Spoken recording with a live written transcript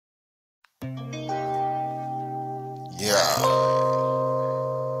Yeah.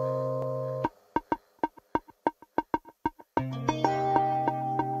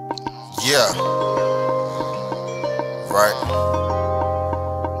 Yeah. Right.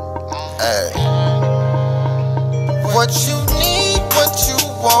 Hey. What you need, what you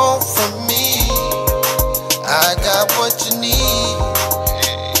want from me, I got what you need.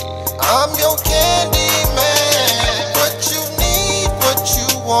 I'm your Candyman. What you need, what you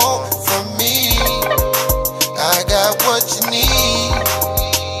want from me, I got what you need.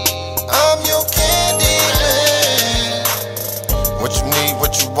 I'm your Candyman. What you need,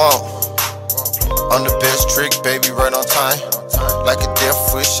 what you want. I'm the best trick, baby, right on time. Like a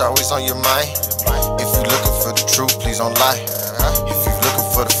deaf wish, always on your mind. If you looking for the truth, please don't lie. If you looking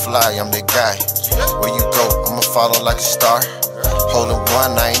for the fly, I'm that guy. Where you go, I'ma follow like a star. Holding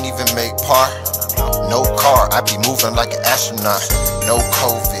one, I ain't even make par. No car, I be moving like an astronaut. No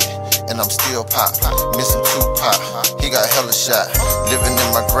COVID, and I'm still pop. Missing Tupac, he got hella shot. Living in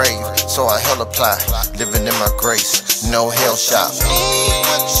my grave, so I hella apply. Living in my grace, no hell shot.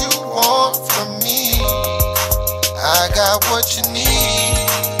 What you want from me, I got what you need.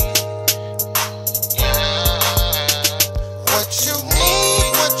 What you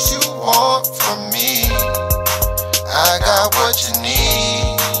need, what you want from me, I got what you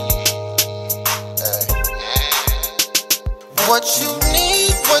need. What you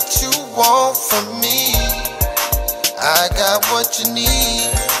need, what you want from me, I got what you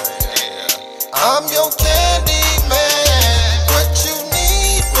need. I'm your Candyman. What you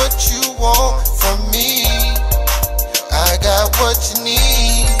need, what you want from me, I got what you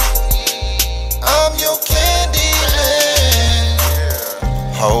need. I'm your Candyman.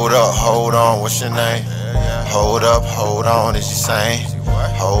 Hold up, hold on, what's your name? Hold up, hold on, is you sane?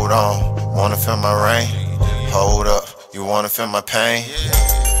 Hold on, wanna feel my rain? Hold up, you wanna feel my pain?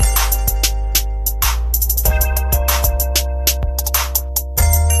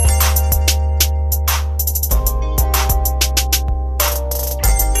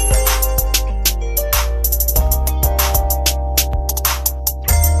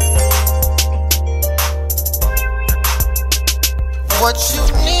 What you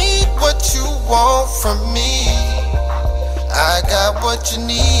need, what you want from me, I got what you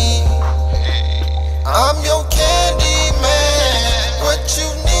need. I'm your